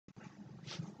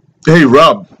Hey,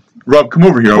 Rob. Rob, come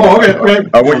over here. Oh, okay.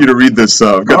 I want you to read this.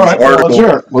 I've got this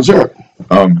article. Let's hear it.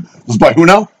 This is by who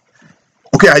now?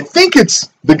 Okay, I think it's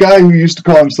the guy who used to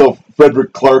call himself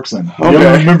Frederick Clarkson. Okay.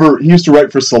 You remember, he used to write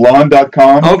for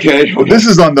Salon.com. Okay. But this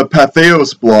is on the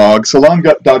Patheos blog.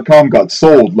 Salon.com got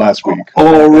sold last week.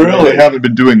 Oh, really? They haven't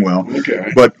been doing well. Okay.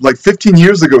 But like 15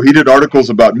 years ago, he did articles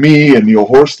about me and Neil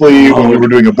Horsley when we were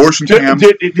doing abortion camps.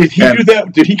 Did he do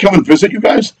that? Did he come and visit you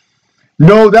guys?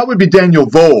 No, that would be Daniel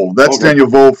Vole. That's Daniel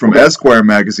Vole from Esquire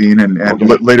magazine and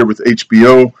later with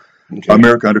HBO,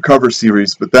 America Undercover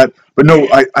series. But no,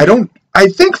 I don't. I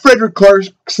think Frederick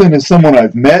Clarkson is someone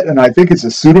I've met, and I think it's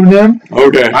a pseudonym.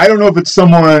 Okay. I don't know if it's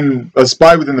someone, a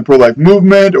spy within the pro-life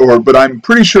movement, but I'm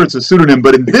pretty sure it's a pseudonym.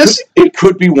 But it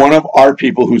could be one of our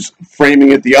people who's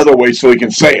framing it the other way so he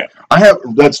can say it.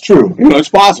 That's true. It's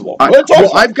possible.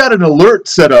 Well, I've got an alert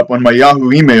set up on my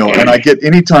Yahoo email, and I get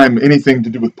anytime anything to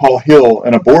do with Paul Hill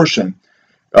and abortion,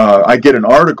 I get an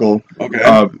article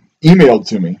emailed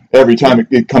to me every time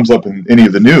it comes up in any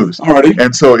of the news. Alrighty.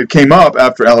 And so it came up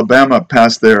after Alabama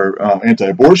passed their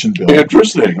anti-abortion bill.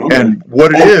 Interesting. Okay. And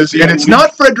what it is, and it's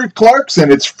not Frederick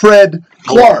Clarkson, it's Fred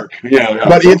Clark. Yeah.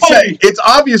 But it's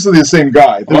obviously the same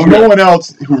guy. There's no one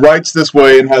else who writes this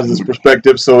way and has this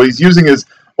perspective, so he's using his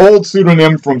old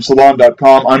pseudonym from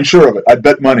Salon.com. I'm sure of it. I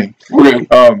bet money. Okay.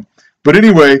 But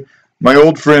anyway, my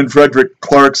old friend Frederick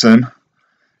Clarkson.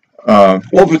 Well,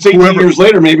 if it's 18 years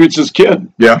later, maybe it's his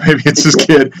kid. Yeah, maybe it's his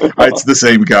kid. It's the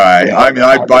same guy.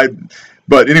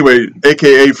 But anyway,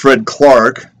 AKA Fred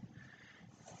Clark.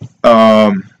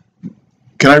 Can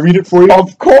I read it for you?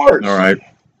 Of course. All right.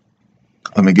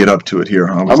 Let me get up to it here.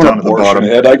 I'm down at the bottom.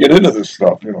 I get into this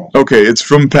stuff, Okay, it's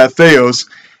from Patheos.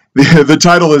 The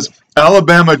title is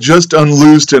Alabama just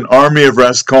unloosed an army of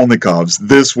Raskolnikovs.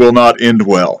 This will not end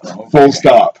well. Full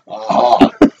stop.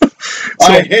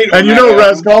 I hate it. And you know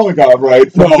Raskolnikov,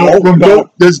 right? From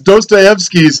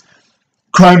Dostoevsky's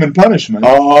Crime and Punishment.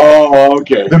 Oh,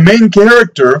 okay. The main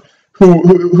character,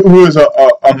 who is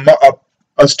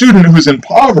a student who's in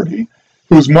poverty,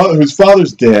 whose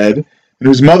father's dead, and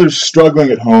whose mother's struggling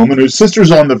at home, and whose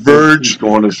sister's on the verge. She's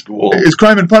going to school. Is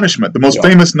Crime and Punishment, the most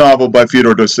famous novel by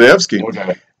Fyodor Dostoevsky.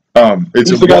 Okay.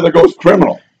 He's the guy that goes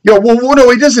criminal. Yeah, well,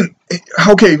 no, he doesn't.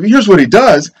 Okay, here's what he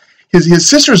does. His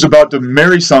sister's about to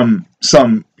marry some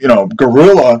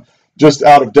gorilla just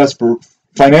out of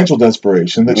financial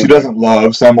desperation that she doesn't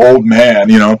love, some old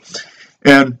man,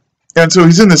 and so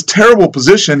he's in this terrible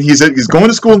position. He's going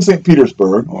to school in St.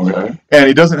 Petersburg, and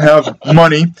he doesn't have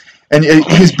money, and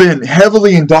he's been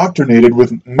heavily indoctrinated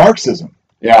with Marxism.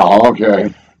 Yeah,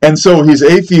 okay. And so he's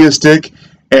atheistic,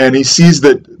 and he sees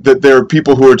that there are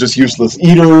people who are just useless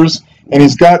eaters, and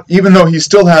even though he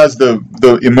still has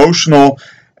the emotional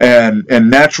and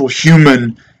natural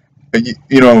human,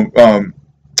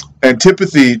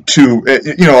 antipathy to,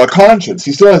 a conscience.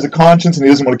 He still has a conscience, and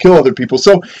he doesn't want to kill other people.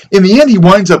 So in the end, he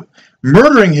winds up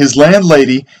murdering his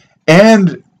landlady,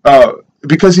 and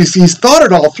because he's thought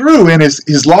it all through, and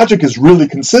his logic is really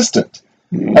consistent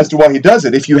as to why he does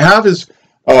it. If you have his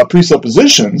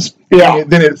presuppositions,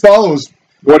 then it follows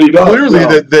what he does clearly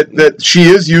that she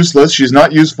is useless. She's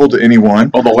not useful to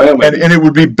anyone. Oh, the landlady. And it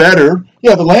would be better.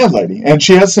 Yeah, the landlady. And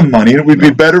she has some money, and it would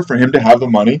be better for him to have the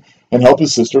money and help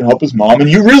his sister and help his mom. And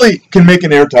you really can make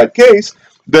an airtight case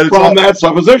that it's from that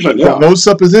supposition. Yeah. No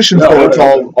suppositions, but it's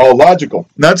all logical.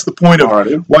 And that's the point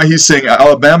of why he's saying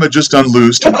Alabama just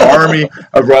unloosed an army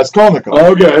of Raskolnikov.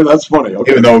 Okay, that's funny.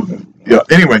 Okay. Even though,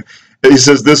 anyway, he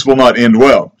says this will not end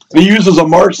well. He uses a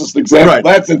Marxist example. Right.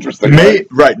 That's interesting. May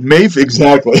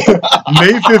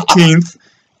 15th,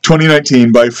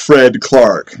 2019, by Fred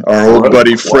Clark. Our old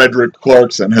buddy Frederick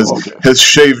Clarkson has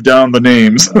shaved down the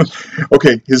names.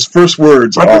 Okay, his first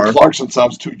words are... Frederick Clarkson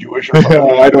sounds too Jewish.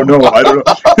 I don't know.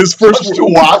 His first too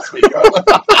waspy.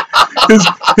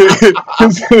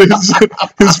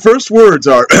 his first words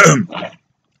are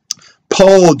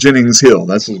Paul Jennings Hill.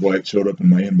 That's why it showed up in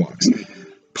my inbox.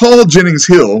 Paul Jennings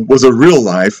Hill was a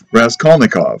real-life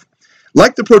Raskolnikov.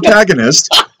 Like the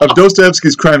protagonist of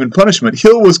Dostoevsky's Crime and Punishment,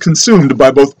 Hill was consumed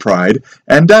by both pride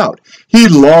and doubt. He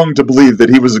longed to believe that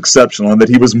he was exceptional and that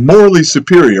he was morally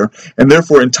superior and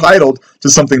therefore entitled to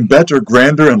something better,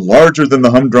 grander, and larger than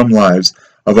the humdrum lives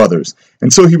of others.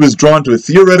 And so he was drawn to a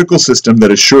theoretical system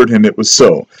that assured him it was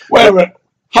so. Wait a minute.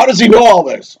 How does he know all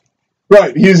this?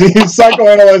 Right, he's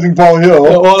psychoanalyzing Paul Hill.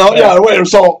 Wait.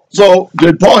 So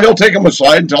did Paul Hill take him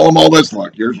aside and tell him all this?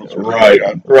 Look, here's what's right.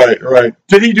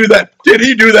 Did he do that? Did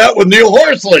he do that with Neil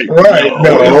Horsley? Right.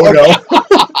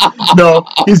 No.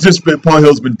 He's just been. Paul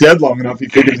Hill's been dead long enough. He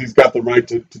figures he's got the right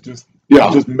to just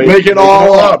make it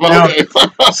all up. Okay.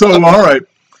 So all right,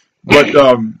 but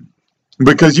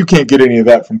Because you can't get any of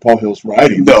that from Paul Hill's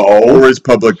writing. No. Or his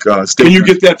public statement. Can you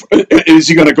get that? Is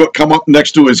he going to come up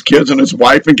next to his kids and his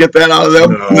wife and get that out of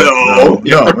them? No.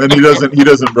 And he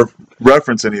doesn't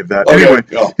reference any of that. Okay, anyway,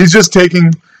 go. he's just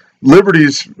taking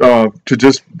liberties to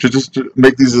just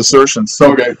make these assertions.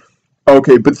 So,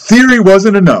 okay, but theory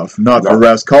wasn't enough, not for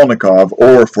Raskolnikov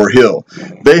or for Hill.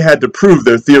 They had to prove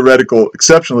their theoretical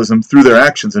exceptionalism through their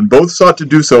actions, and both sought to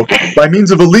do so by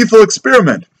means of a lethal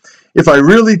experiment. If I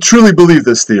really, truly believe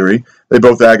this theory, they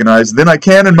both agonized, then I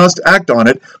can and must act on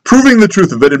it, proving the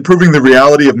truth of it and proving the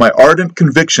reality of my ardent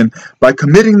conviction by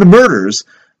committing the murders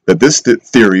that this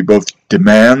theory both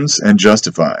demands and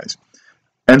justifies.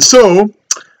 And so,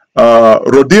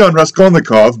 Rodion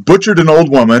Raskolnikov butchered an old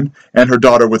woman and her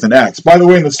daughter with an axe. By the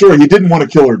way, in the story, he didn't want to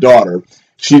kill her daughter.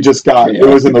 She just it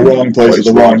was in the wrong place at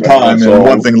the wrong time, and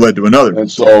one thing led to another.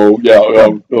 And so,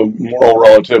 moral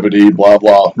relativity, blah,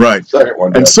 blah. Right. Second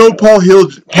one. And so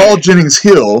Paul Jennings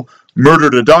Hill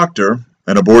murdered a doctor,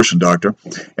 an abortion doctor,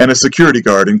 and a security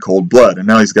guard in cold blood. And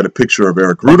now he's got a picture of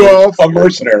Eric Rudolph. A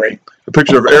mercenary. A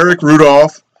picture of Eric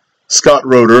Rudolph, Scott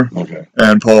Roeder,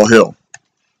 and Paul Hill.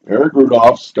 Eric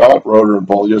Rudolph, Scott Roeder, and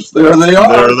Paul. Yes, there they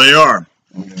are. There they are.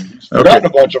 He's forgotten a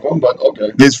bunch of them, but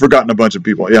okay. He's forgotten a bunch of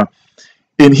people, yeah.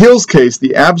 In Hill's case,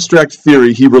 the abstract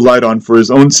theory he relied on for his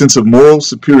own sense of moral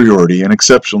superiority and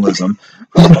exceptionalism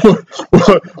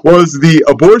was the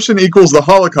abortion equals the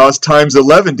Holocaust times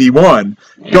 11d1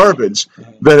 garbage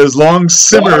that has long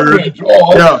simmered.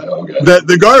 That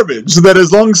the garbage that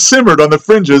has long simmered on the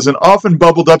fringes and often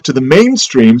bubbled up to the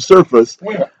mainstream surface.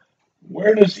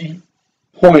 Where does he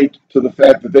point to the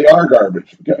fact that they are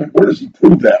garbage? Where does he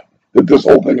prove that this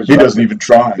whole thing is He doesn't even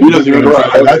try. He doesn't even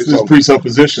try. That's his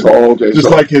presupposition. Just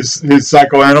like his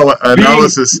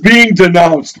psychoanalysis. Being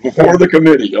denounced before the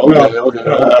committee.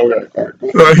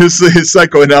 His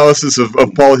psychoanalysis of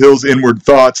Paul Hill's inward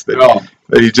thoughts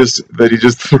that he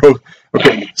just throws.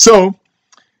 Okay, so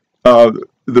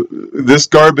this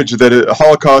garbage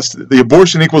the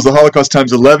abortion equals the Holocaust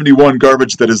times 11d1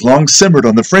 garbage that has long simmered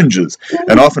on the fringes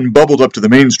and often bubbled up to the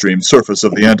mainstream surface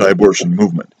of the anti-abortion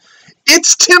movement.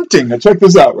 It's tempting. Now check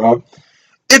this out, Rob.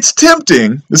 It's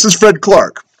tempting. This is Fred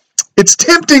Clark. It's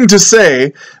tempting to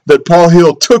say that Paul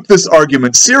Hill took this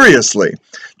argument seriously,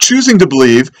 choosing to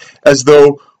believe as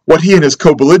though what he and his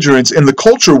co-belligerents in the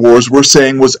culture wars were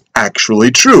saying was actually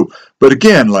true. But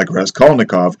again, like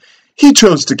Raskolnikov, he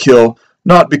chose to kill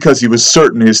not because he was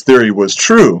certain his theory was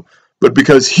true, but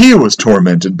because he was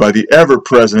tormented by the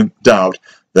ever-present doubt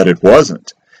that it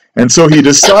wasn't. And so he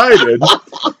decided...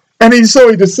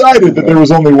 he decided that there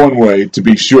was only one way to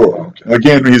be sure.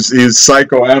 Again, he's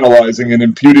psychoanalyzing and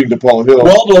imputing to Paul Hill.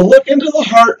 Well, to look into the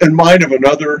heart and mind of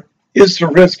another is to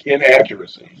risk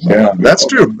inaccuracy. Yeah, that's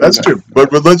true. That's true.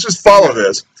 But let's just follow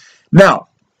this. Now,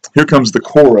 here comes the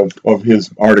core of his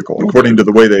article, according to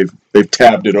the way they've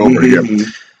tabbed it over here.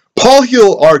 Paul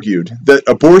Hill argued that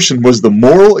abortion was the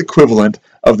moral equivalent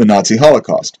of the Nazi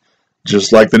Holocaust.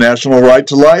 Just like the National Right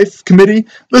to Life Committee,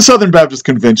 the Southern Baptist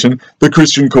Convention, the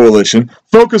Christian Coalition,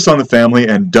 Focus on the Family,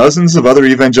 and dozens of other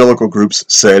evangelical groups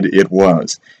said it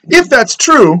was. If that's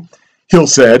true, Hill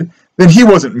said, then he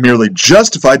wasn't merely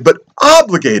justified, but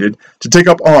obligated to take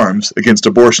up arms against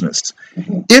abortionists.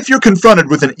 If you're confronted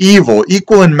with an evil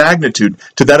equal in magnitude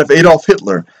to that of Adolf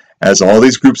Hitler, as all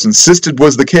these groups insisted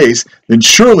was the case, then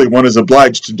surely one is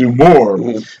obliged to do more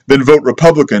than vote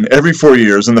Republican every 4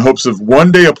 years in the hopes of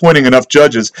one day appointing enough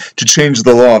judges to change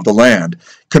the law of the land.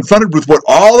 Confronted with what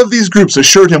all of these groups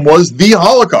assured him was the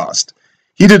Holocaust,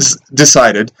 he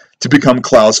decided to become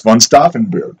Klaus von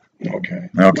Stauffenberg. Okay.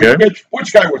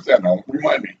 Which guy was that now?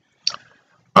 Remind me.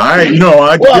 To be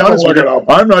honest with you,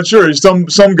 I'm not sure. He's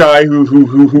some guy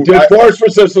who did forced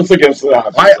resistance against the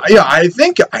Nazis.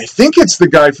 I think it's the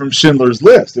guy from Schindler's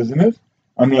List, isn't it?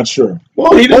 I'm not sure.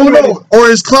 Well, he didn't. Or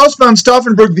is Klaus von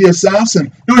Stauffenberg the assassin?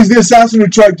 No, he's the assassin who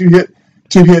tried to hit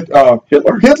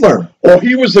Hitler. Well,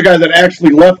 he was the guy that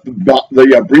actually left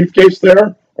the briefcase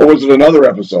there. Or was it another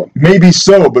episode? Maybe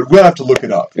so, but we'll have to look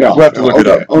it up. Yeah, we'll have to look it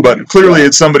up. Okay. But clearly,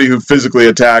 it's somebody who physically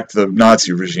attacked the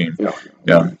Nazi regime.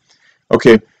 Yeah.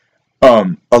 Okay.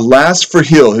 Alas for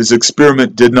Hill, his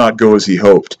experiment did not go as he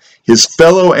hoped. His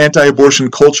fellow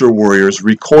anti-abortion culture warriors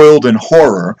recoiled in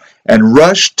horror and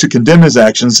rushed to condemn his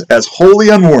actions as wholly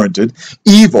unwarranted,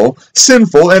 evil,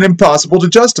 sinful, and impossible to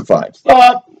justify.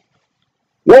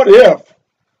 What if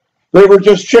they were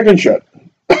just chicken shit?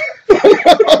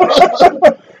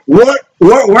 Where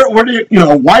do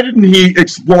why didn't he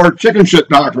explore chicken shit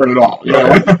doctrine at all?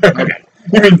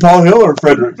 You mean Paul Hill or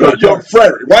Frederick?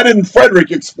 Frederick. Why didn't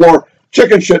Frederick explore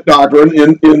chicken shit doctrine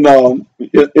in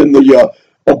the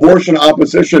abortion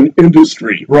opposition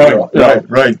industry. Right, You know?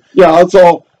 right. Yeah,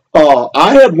 so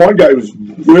I had one guy who was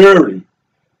very,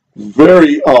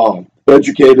 very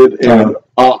educated and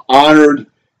honored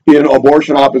in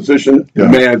abortion opposition. Yeah.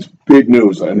 Man's big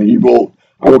news, and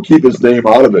I will keep his name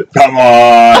out of it. Come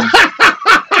on.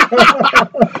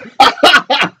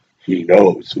 He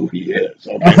knows who he is.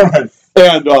 Okay? All right.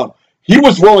 And he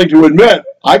was willing to admit,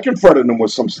 I confronted him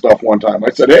with some stuff one time. I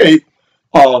said, hey,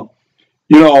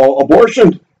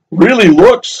 abortion really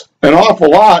looks an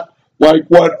awful lot like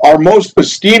what our most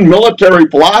esteemed military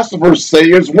philosophers say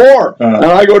is war. And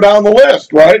I go down the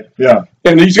list, right? Yeah.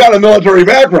 And he's got a military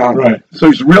background. Right. So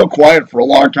he's real quiet for a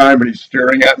long time, and he's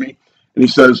staring at me. And he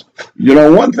says,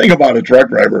 one thing about a truck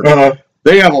driver,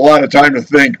 they have a lot of time to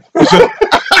think. I said,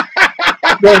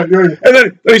 and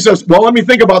then he says, well, let me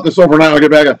think about this overnight. I'll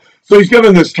get back. So he's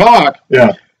giving this talk.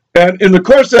 Yeah. And in the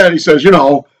course of that, he says,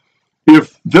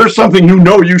 if there's something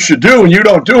you should do and you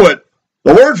don't do it,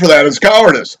 the word for that is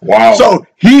cowardice. Wow. So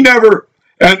he never,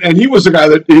 and he was the guy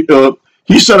that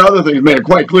he said other things, made it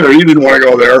quite clear he didn't want to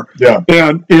go there. Yeah.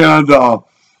 And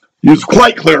he was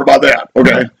quite clear about that.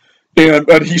 Okay.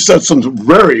 But he said some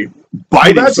very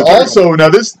biting. That's also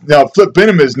now Flip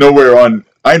Benham is nowhere on.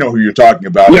 I know who you're talking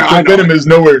about. Yeah, Flip Benham is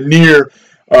nowhere near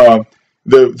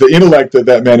the intellect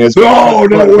that man is. No,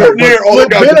 nowhere near. Flip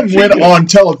Benham went on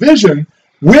television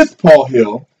with Paul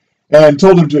Hill and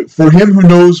told him for him who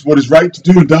knows what is right to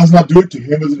do and does not do it, to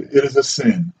him it is a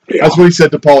sin. Yeah. That's what he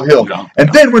said to Paul Hill. Yeah.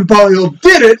 And then when Paul Hill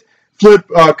did it, Flip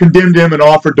condemned him and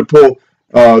offered to pull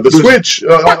the switch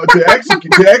to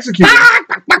execute him.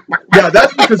 Yeah,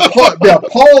 that's because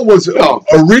Paul was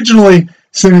originally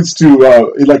sentenced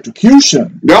to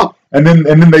electrocution. Yeah. And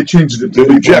then they changed it to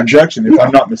lethal injection, if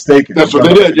I'm not mistaken. That's what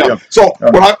they did. Yeah. So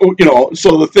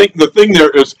so the thing there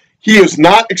is he is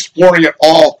not exploring at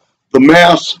all the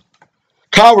mass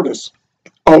cowardice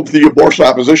of the abortion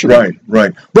opposition.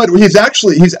 Right. But he's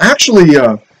actually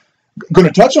going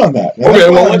to touch on that. Okay,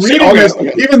 well, let's see. Okay.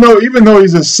 Even though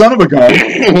he's a son of a gun,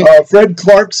 Frederick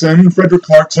Clarkson,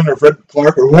 or Fred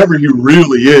Clark, or whoever he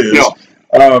really is,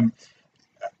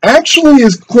 actually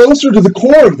is closer to the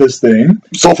core of this thing.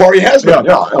 So far, he has been.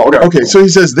 Yeah. Okay. So he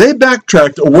says they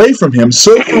backtracked away from him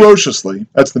so ferociously.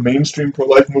 That's the mainstream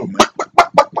pro-life movement.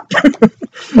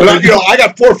 I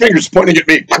got four fingers pointing at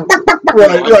me.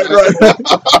 Right.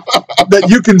 That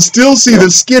you can still see the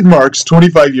skid marks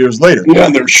 25 years later. Yeah,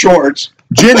 and their shorts.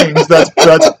 Jennings, that's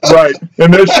right,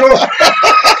 and their shorts.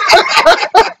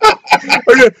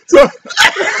 Okay,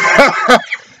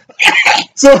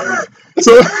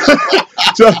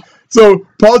 so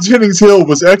Paul Jennings Hill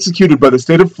was executed by the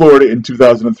state of Florida in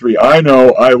 2003. I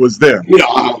know, I was there. Yeah.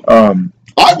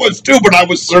 I was too, but I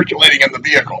was circulating in the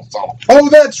vehicle. So. Oh,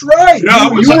 that's right. Yeah, I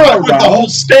was with the whole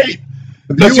state.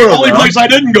 That's the only place I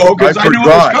didn't go because I knew it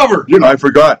was covered. I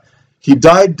forgot. He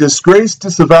died disgraced,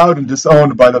 disavowed, and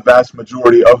disowned by the vast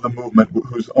majority of the movement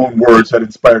whose own words had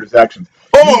inspired his actions.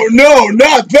 Oh, no,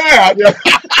 not that! Yeah.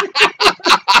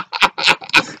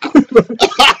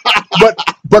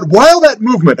 But while that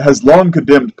movement has long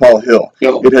condemned Paul Hill,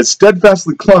 it has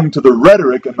steadfastly clung to the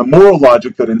rhetoric and the moral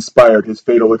logic that inspired his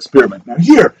fatal experiment. Now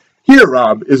here,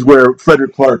 Rob, is where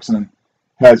Frederick Clarkson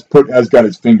has got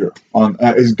his finger on,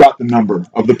 has got the number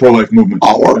of the pro-life movement.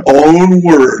 Our own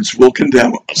words will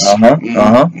condemn us.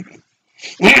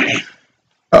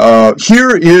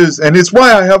 Here is, and it's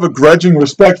why I have a grudging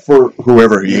respect for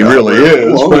whoever he really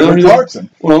is, Frederick Clarkson.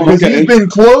 Because he's been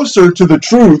closer to the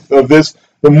truth of this,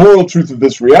 the moral truth of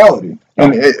this reality.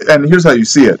 And here's how you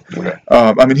see it.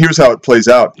 Here's how it plays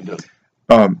out.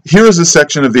 Here is a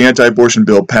section of the anti-abortion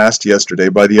bill passed yesterday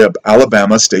by the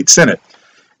Alabama State Senate.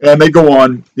 And they go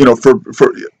on, they're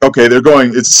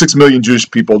going, it's 6 million Jewish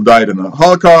people died in the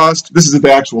Holocaust. This is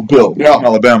the actual bill in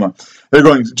Alabama. They're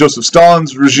going, Joseph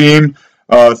Stalin's regime,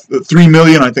 3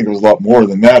 million, I think it was a lot more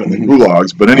than that in the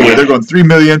gulags, but anyway, they're going 3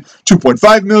 million,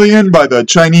 2.5 million by the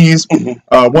Chinese,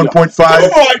 1.5.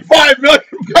 2.5 million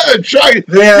by the Chinese?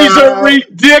 Yeah. These are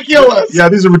ridiculous. Yeah,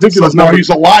 these are ridiculous. So, no, he's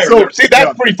a liar. So, see,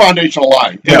 that's pretty foundational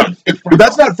lying. Yeah. But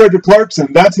that's not Frederick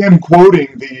Clarkson. That's him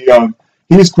quoting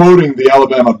he's quoting the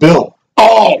Alabama bill.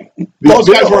 Oh, those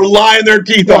guys were lying their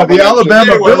teeth off. The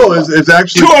Alabama bill is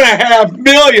actually 2.5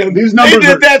 million. These numbers they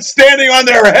did that standing on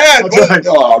their head.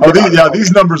 Right.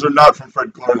 These numbers are not from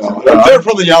Fred Clarkson. They're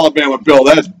from the Alabama bill.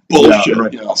 That's bullshit. Yeah,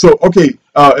 right. So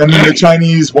and then the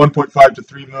Chinese 1.5 to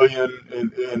 3 million in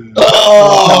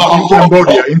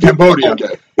Cambodia. In Cambodia.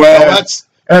 Okay. Well, that's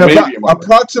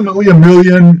approximately 1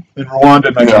 million in Rwanda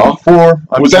in 1994.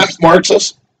 Was that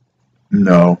Marxist?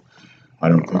 No. I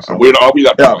don't think so. I'll be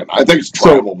that point. I think it's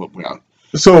tribal, but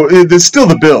So there's still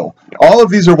the bill. All of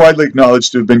these are widely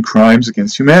acknowledged to have been crimes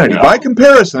against humanity. Yeah. By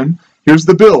comparison, here's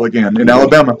the bill again in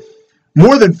Alabama.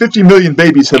 More than 50 million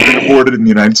babies have been aborted in the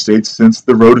United States since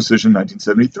the Roe decision in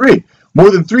 1973. More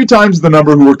than 3 times the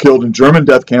number who were killed in German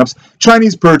death camps,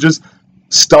 Chinese purges,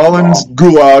 Stalin's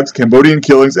gulags, Cambodian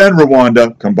killings, and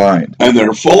Rwanda combined. And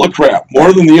they're full of crap.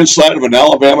 More than the inside of an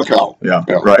Alabama cow. Yeah,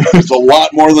 right. It's a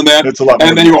lot more than that. It's a lot more.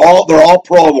 And they're all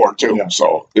pro-abort, too. Yeah.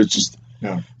 So it's just,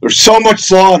 there's so much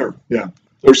slaughter. Yeah.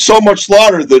 There's so much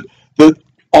slaughter that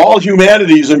all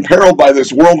humanity is imperiled by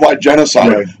this worldwide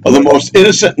genocide of the most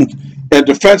innocent and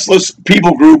defenseless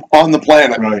people group on the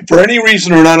planet. For any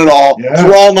reason or none at all,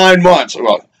 for all 9 months.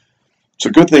 Well, it's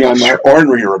a good thing I'm not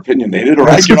ornery or opinionated, or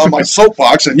I get on my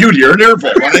soapbox and you'd hear an earful.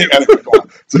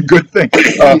 It's a good thing.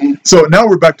 So now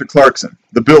we're back to Clarkson.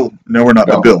 The bill, no, we're not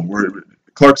the bill.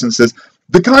 Clarkson says,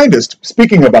 the kindest,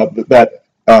 speaking about that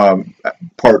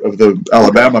part of the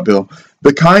Alabama bill,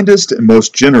 the kindest and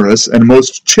most generous and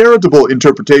most charitable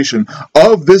interpretation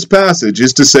of this passage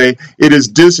is to say it is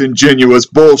disingenuous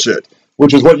bullshit,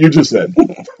 which is what you just said.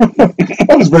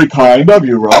 That was very kind of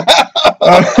you, Rob.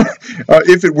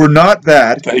 If it were not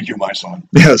that... Thank you, my son.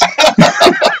 Yes.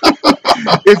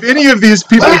 If any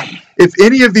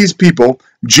of these people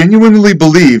genuinely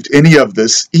believed any of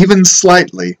this, even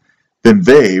slightly, then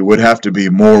they would have to be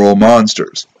moral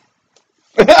monsters.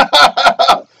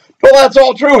 Well, that's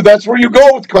all true. That's where you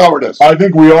go with cowardice. I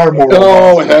think we are moral monsters.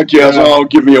 Oh, heck yes. Oh,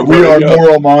 give me a word. We are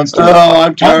moral monsters. Oh,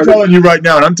 I'm tired. I'm telling you right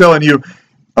now, and I'm telling you,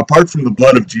 apart from the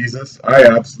blood of Jesus, I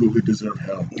absolutely deserve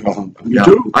hell. You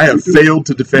do. I have failed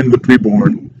to defend the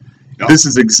preborn. This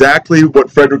is exactly what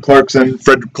Frederick Clark,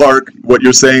 what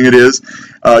you're saying it is.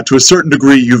 To a certain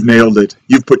degree, you've nailed it.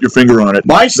 You've put your finger on it.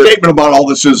 My statement about all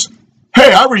this is,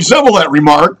 hey, I resemble that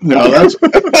remark. No, that's...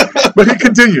 But he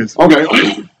continues.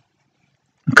 Okay.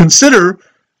 Consider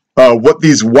what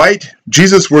these white,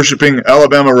 Jesus-worshipping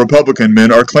Alabama Republican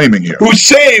men are claiming here. Who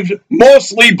saved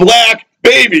mostly black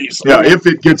babies. Yeah, if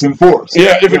it gets enforced.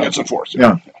 Yeah, if it gets enforced.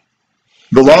 Yeah.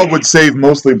 The law would save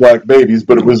mostly black babies,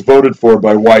 but it was voted for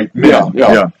by white men.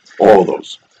 Yeah. All of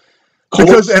those.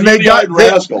 Because they got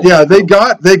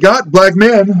black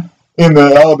men in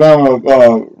the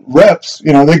Alabama reps.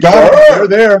 You know, they got them. They're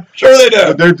there. Sure they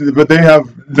do. But they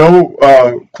have no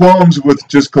qualms with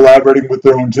just collaborating with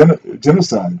their own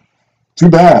genocide. Too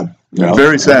bad. Yeah.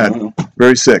 Very sad.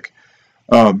 Very sick.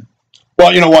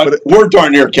 Well, you know what? We're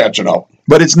darn near catching up.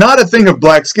 But it's not a thing of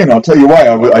black skin. I'll tell you why.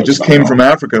 I just came from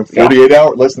Africa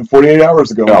less than 48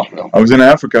 hours ago. I was in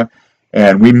Africa,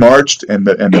 and we marched, and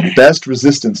the best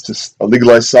resistance to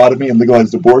legalized sodomy and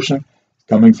legalized abortion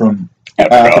coming from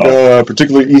Africa,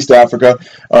 particularly East Africa.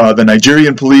 The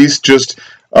Nigerian police just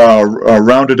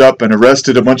rounded up and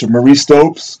arrested a bunch of Marie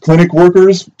Stopes clinic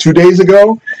workers 2 days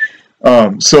ago.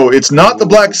 So it's not the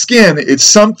black skin. It's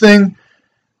something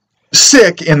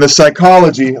sick in the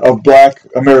psychology of black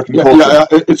American culture. Yeah,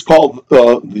 it's called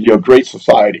the Great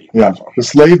Society. Yeah, the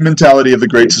slave mentality of the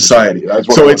Great Society.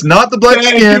 So it's not the black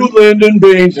skin. Thank you, Lyndon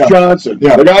Baines Johnson.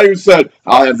 Yeah. The guy who said,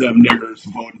 I'll have them niggers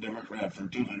voting Democrat for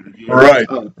 200 years.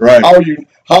 Right.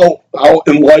 How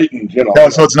enlightened, you know. Yeah,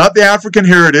 so it's not the African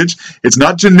heritage. It's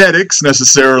not genetics,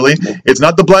 necessarily. It's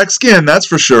not the black skin, that's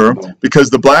for sure, because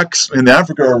the blacks in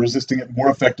Africa are resisting it more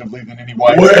effectively than any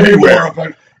white. Way more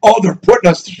effective. Oh, they're putting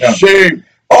us to shame.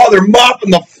 Oh, they're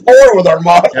mopping the floor with our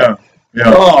mop. Yeah.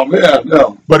 Oh, man,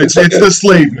 no. But it's the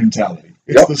slave mentality.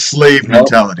 It's the slave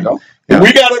mentality. Yeah.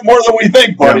 We got it more than we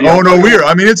think, buddy. Yeah. Oh, no, we're.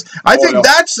 I mean, I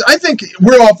think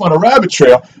we're off on a rabbit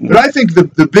trail, but I think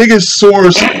the biggest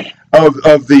source of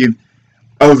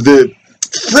the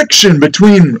friction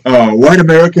between white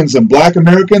Americans and black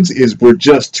Americans is we're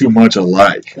just too much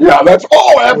alike. Yeah,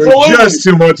 absolutely. We're just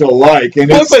too much alike,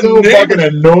 and it's so fucking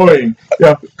annoying.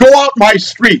 Yeah. Go out my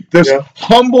street, this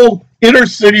humble inner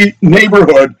city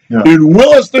neighborhood in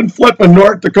Williston, Flippin,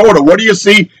 North Dakota. What do you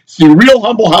see? See real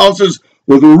humble houses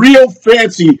with real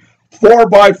fancy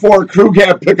 4x4 crew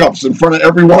cab pickups in front of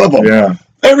every one of them. Yeah.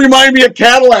 They remind me of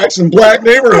Cadillacs in black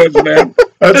neighborhoods, man.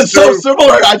 It's so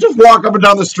similar. I just walk up and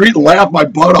down the street and laugh my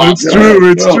butt off.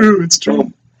 It's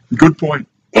true. Good point.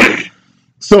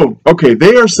 So, okay,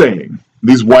 they are saying,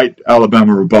 these white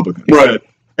Alabama Republicans, that,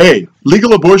 A,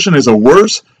 legal abortion is a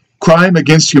worse crime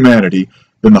against humanity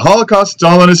than the Holocaust,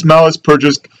 Stalinist, Maoist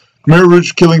purges, Khmer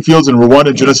Rouge killing fields, and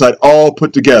Rwandan genocide all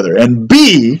put together. And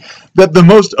B, that the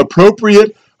most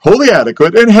appropriate, wholly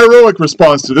adequate, and heroic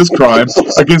response to this crime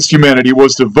against humanity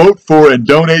was to vote for and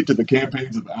donate to the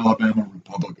campaigns of Alabama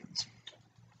Republicans.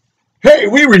 Hey,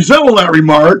 we resemble that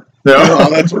remark. Yeah. Oh,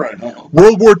 that's right.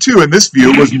 World War II, in this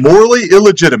view, was morally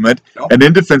illegitimate and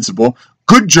indefensible.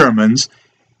 Good Germans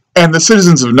and the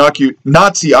citizens of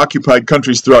Nazi-occupied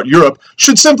countries throughout Europe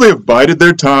should simply have bided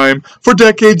their time for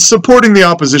decades, supporting the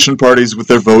opposition parties with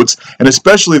their votes and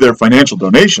especially their financial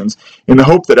donations, in the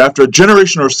hope that after a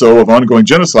generation or so of ongoing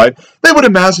genocide, they would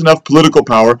amass enough political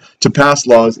power to pass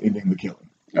laws ending the killing.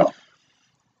 No.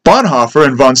 Bonhoeffer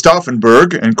and von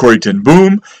Stauffenberg and Corrie ten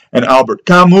Boom and Albert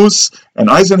Camus and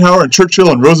Eisenhower and Churchill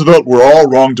and Roosevelt were all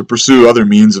wrong to pursue other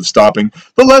means of stopping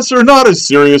the lesser, not as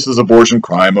serious as abortion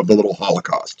crime of the little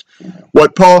Holocaust.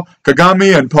 What Paul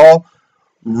Kagame and Paul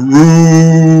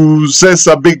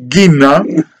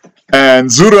Rusesabagina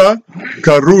and Zura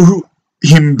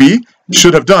Karuhimbi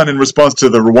should have done in response to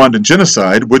the Rwandan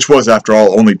genocide, which was, after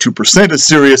all, only 2% as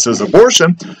serious as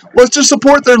abortion, was to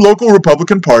support their local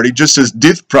Republican Party, just as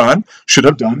Dith Pran should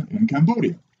have done in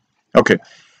Cambodia. Okay,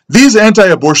 these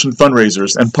anti-abortion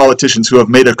fundraisers and politicians who have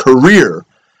made a career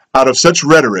out of such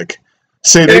rhetoric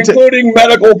say they including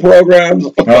medical programs,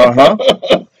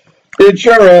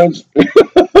 insurance,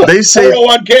 they say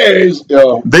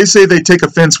 401ks. They say they take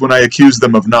offense when I accuse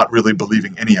them of not really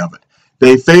believing any of it.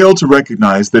 They fail to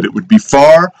recognize that it would be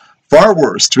far, far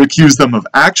worse to accuse them of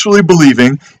actually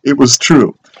believing it was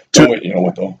true. You know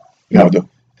what, though?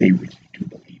 They really do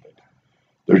believe it.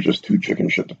 They're just too chicken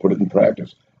shit to put it in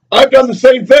practice. I've done the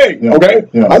same thing, okay?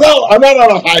 Yeah. I'm not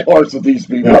on a high horse with these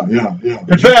people.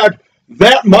 In fact,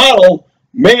 that model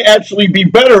may actually be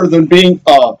better than being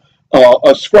a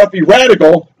scruffy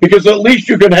radical, because at least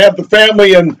you can have the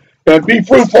family and be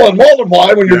fruitful and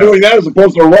multiply when you're doing that, as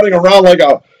opposed to running around like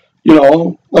a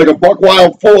buck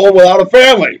wild fool without a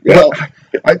family.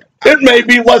 It may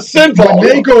be less sinful. When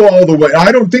they go all the way,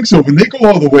 I don't think so. When they go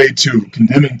all the way to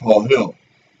condemning Paul Hill,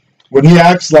 when he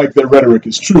acts like their rhetoric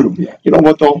is true. Yeah. You know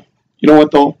what though?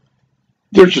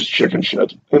 They're just chicken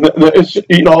shit. And it's,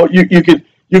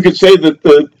 you could say that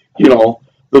that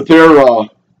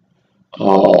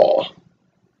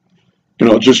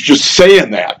they're just saying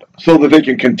that so that they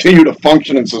can continue to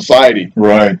function in society.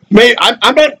 Right.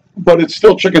 I'm not. But it's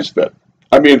still chicken spit.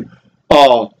 I mean,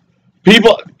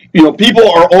 people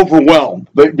are overwhelmed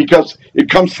because it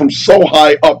comes from so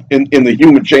high up in the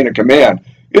human chain of command.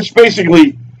 It's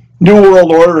basically New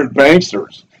World Order and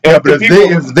banksters. Yeah, but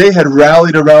if they had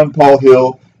rallied around Paul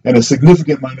Hill and a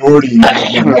significant minority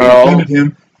defended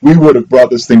him, we would have brought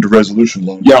this thing to resolution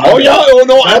long. Yeah.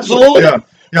 Absolutely.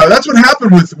 That's what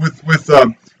happened with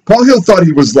Paul Hill thought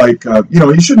he was like,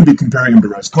 he shouldn't be comparing him to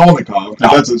Raskolnikov.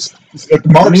 That's a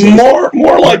Marxist.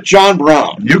 More like John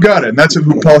Brown. You got it. And that's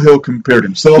who Paul Hill compared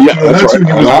himself to. That's right.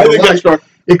 I think that's correct.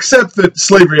 Except that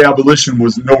slavery abolition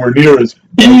was nowhere near as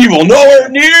evil. Nowhere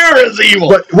near as evil.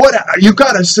 But you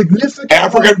got a significant...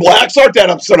 African blacks aren't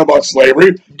that upset about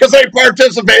slavery because they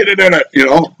participated in it,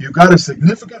 You got a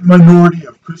significant minority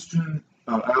of Christian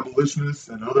abolitionists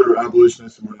and other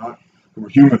abolitionists who were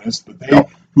humanists, but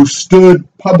who stood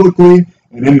publicly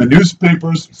and in the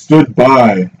newspapers stood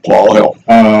by Paul Hill,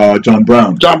 John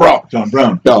Brown.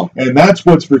 Yeah. And that's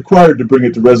what's required to bring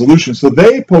it to resolution. So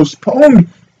they postponed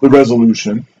the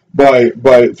resolution by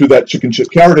through that chicken shit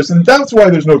cowardice, and that's why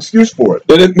there's no excuse for it.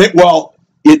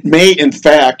 It may in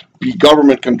fact be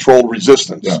government-controlled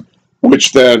resistance. Yeah.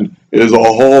 Which then is a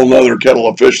whole other kettle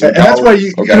of fish. And that's why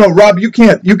Rob, you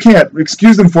can't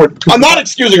excuse them for it. I'm not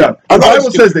excusing them. The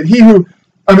Bible says that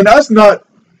us not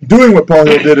doing what Paul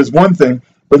Hill did is one thing,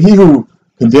 but he who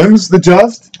condemns the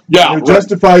just,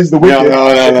 justifies the wicked,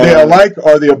 they alike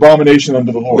are the abomination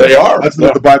unto the Lord. They are. That's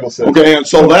what the Bible says. Okay, and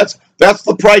so that's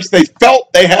the price they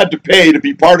felt they had to pay to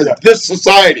be part of this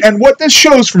society. And what this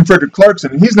shows from Frederick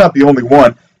Clarkson, and he's not the only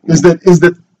one, is that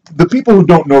the people who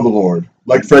don't know the Lord,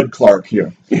 like Fred Clark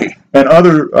here, and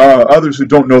others who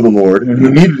don't know the Lord and who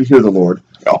needed to hear the Lord,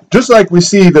 just like we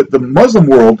see that the Muslim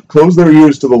world closed their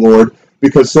ears to the Lord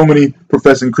because so many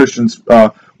professing Christians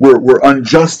were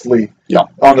unjustly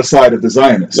on the side of the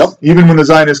Zionists. Yep. Even when the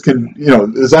Zionists can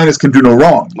do no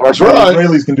wrong. That's right. The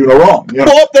Israelis can do no wrong.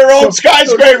 Pull up their own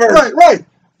skyscrapers. Right.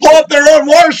 Pull up their own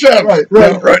worship. Right.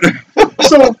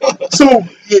 So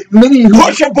many who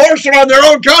push abortion on their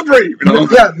own country.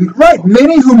 Yeah, right.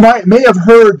 Many who may have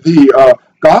heard the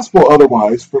gospel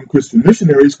otherwise from Christian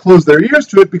missionaries closed their ears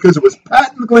to it because it was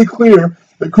patently clear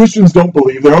that Christians don't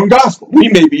believe their own gospel. We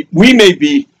may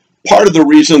be part of the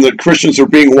reason that Christians are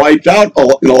being wiped out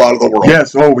in a lot of the world.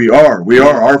 Yes, we are.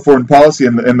 Our foreign policy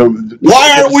and the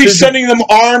why aren't we sending them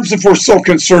arms if we're so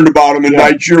concerned about them in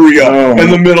Nigeria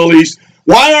and the Middle East?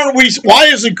 Why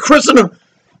isn't Christendom?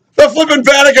 The flipping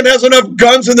Vatican has enough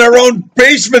guns in their own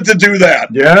basement to do that.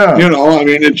 Yeah.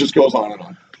 It just goes on and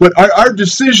on. But our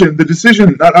decision,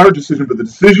 not our decision, but the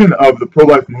decision of the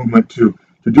pro-life movement to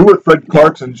do what Fred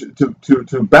Clarkson,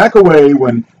 to back away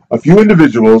when a few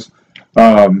individuals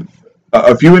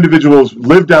a few individuals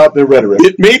lived out their rhetoric.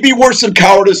 It may be worse than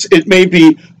cowardice. It may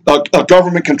be a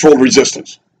government-controlled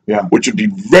resistance. Yeah. Which would be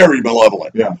very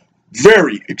malevolent. Yeah.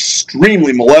 Very,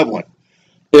 extremely malevolent.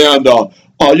 And,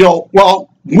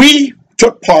 we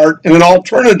took part in an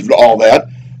alternative to all that,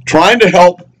 trying to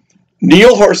help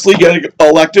Neil Horsley get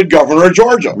elected governor of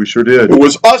Georgia. We sure did. It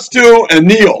was us two and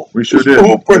Neil. We sure did.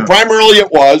 Primarily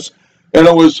it was. And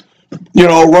it was,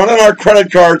 running our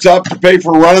credit cards up to pay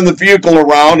for running the vehicle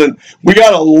around. And we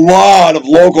got a lot of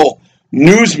local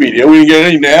news media. We didn't get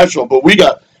any national, but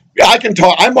I can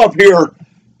talk. I'm up here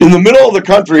in the middle of the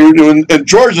country, and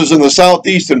Georgia's in the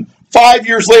southeast, and 5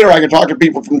 years later, I can talk to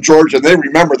people from Georgia, and they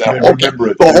remember that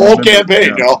the whole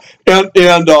campaign,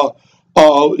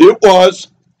 it was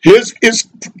his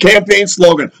campaign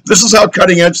slogan. This is how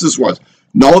cutting edge this was: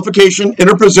 nullification,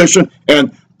 interposition,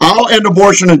 and I'll end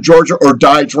abortion in Georgia or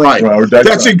die trying.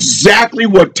 That's exactly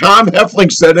what Tom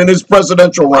Heffling said in his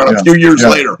presidential run a few years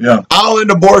later. Yeah. I'll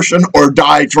end abortion or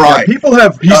die trying.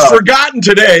 He's forgotten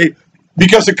today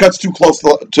because it cuts too close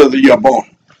to the bone.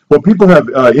 Well, people have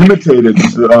imitated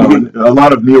a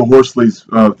lot of Neil Horsley's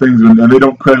things, and they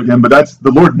don't credit him, but that's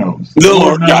the Lord knows. The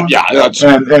Lord knows.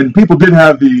 And people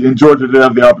in Georgia did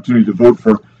have the opportunity to vote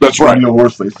for Neil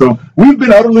Horsley. So we've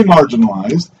been utterly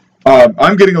marginalized.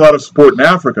 I'm getting a lot of support in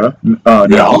Africa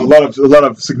now. A lot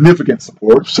of significant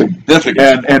support.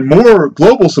 And more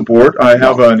global support. I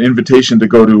have an invitation to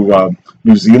go to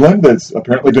New Zealand that's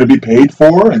apparently going to be paid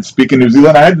for and speak in New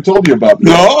Zealand. I hadn't told you about that.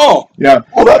 No. Yeah.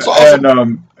 Oh, that's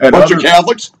awesome. And bunch of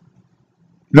Catholics?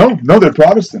 No, they're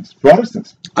Protestants.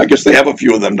 I guess they have a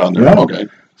few of them down there. Yeah. Okay.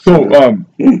 So,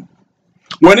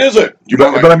 when is it?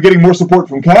 But I'm getting more support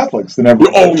from Catholics than ever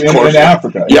in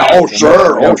Africa. Yeah.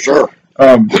 Sure.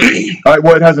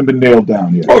 It hasn't been nailed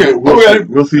down yet. Okay.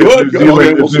 We'll see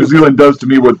if New Zealand does to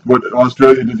me what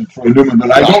Australia did to Troy Newman.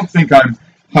 But I don't think I'm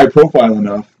high profile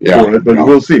enough for it. But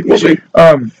we'll see.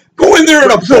 Go in there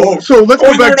in a boat. So let's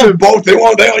go back to a boat. They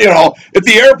at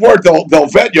the airport they'll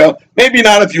vet you. Maybe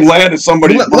not if you land at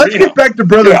somebody's marina. Let's get back to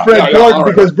Brother Fred Clark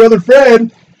because Brother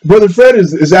Fred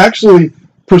is actually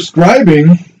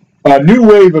prescribing a new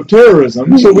wave of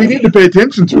terrorism. So we need to pay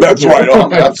attention to it. That's right.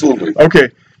 Absolutely. Okay.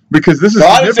 Because this is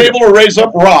God is able to raise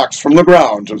up rocks from the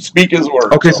ground to speak his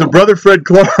word. Okay, so Brother Fred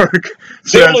Clark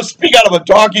said, able to speak out of a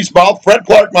donkey's mouth. Fred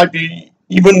Clark might be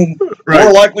even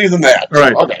more likely than that.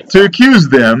 Right. Okay. To accuse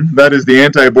them, that is the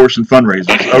anti-abortion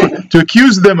fundraisers, to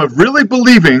accuse them of really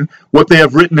believing what they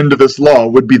have written into this law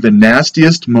would be the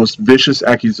nastiest, most vicious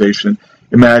accusation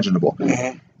imaginable.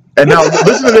 Mm-hmm. And now,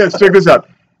 listen to this. Check this out.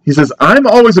 He says, I'm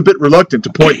always a bit reluctant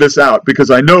to point this out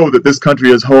because I know that this country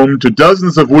is home to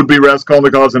dozens of would-be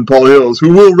Raskolnikovs and Paul Hills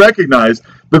who will recognize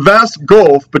the vast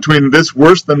gulf between this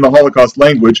worse-than-the-Holocaust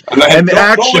language and the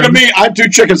actions... Don't look at me, I'm too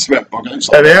chicken smith. Okay, and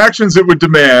the actions it would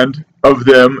demand of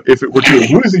them if it were true.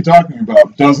 Who is he talking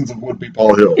about? Dozens of would-be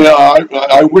Paul Hills. Yeah,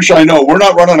 I wish I know. We're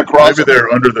not running across... Maybe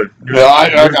they're under the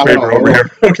newspaper over here.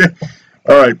 Okay.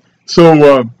 All right.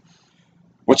 So...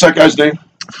 what's that guy's name?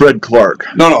 Fred Clark.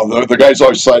 No, the guy's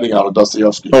always citing out of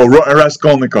Dostoevsky. Oh,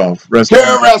 Raskolnikov.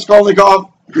 Raskolnikov.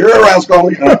 You're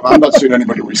Raskolnikov. I'm not seeing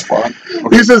anybody respond.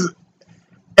 Okay. He says,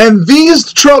 and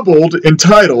these troubled,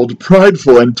 entitled,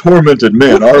 prideful, and tormented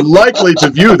men are likely to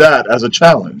view that as a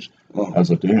challenge. As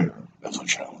a dare. As a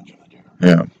challenge.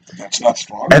 Yeah. That's not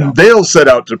strong and enough. They'll set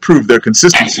out to prove their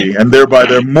consistency and thereby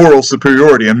their moral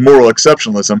superiority and moral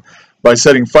exceptionalism by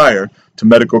setting fire to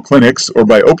medical clinics or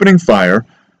by opening fire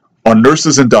on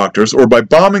nurses and doctors, or by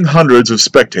bombing hundreds of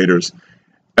spectators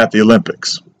at the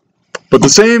Olympics. But the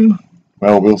same,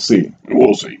 well, we'll see.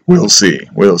 We'll see.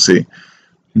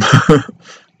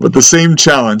 But the same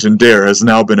challenge and dare has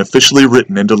now been officially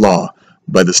written into law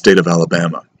by the state of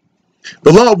Alabama.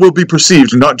 The law will be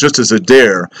perceived not just as a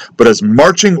dare, but as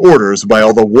marching orders by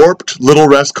all the warped little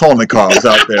Raskolnikovs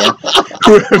out there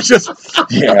who have just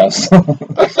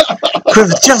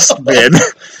been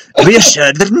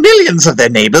reassured that millions of their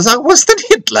neighbors are worse than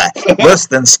Hitler, worse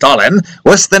than Stalin,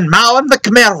 worse than Mao and the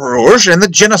Khmer Rouge and the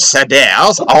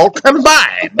genocidaires all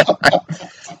combined.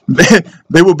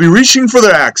 They will be reaching for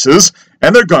their axes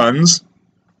and their guns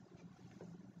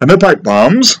and their pipe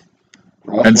bombs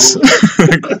and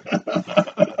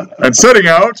setting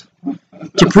out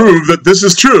to prove that this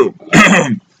is true.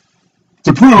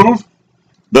 To prove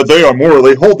that they are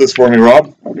morally, hold this for me,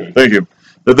 Rob. Okay. Thank you.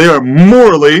 That they are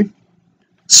morally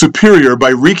superior by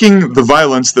wreaking the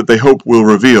violence that they hope will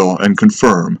reveal and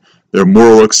confirm their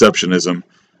moral exceptionism.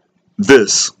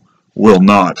 This will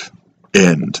not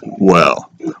end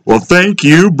well. Well, thank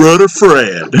you, Brother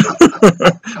Fred.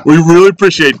 We really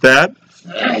appreciate that.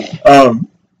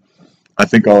 I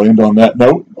think I'll end on that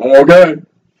note. Okay.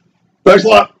 Thanks a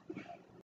lot.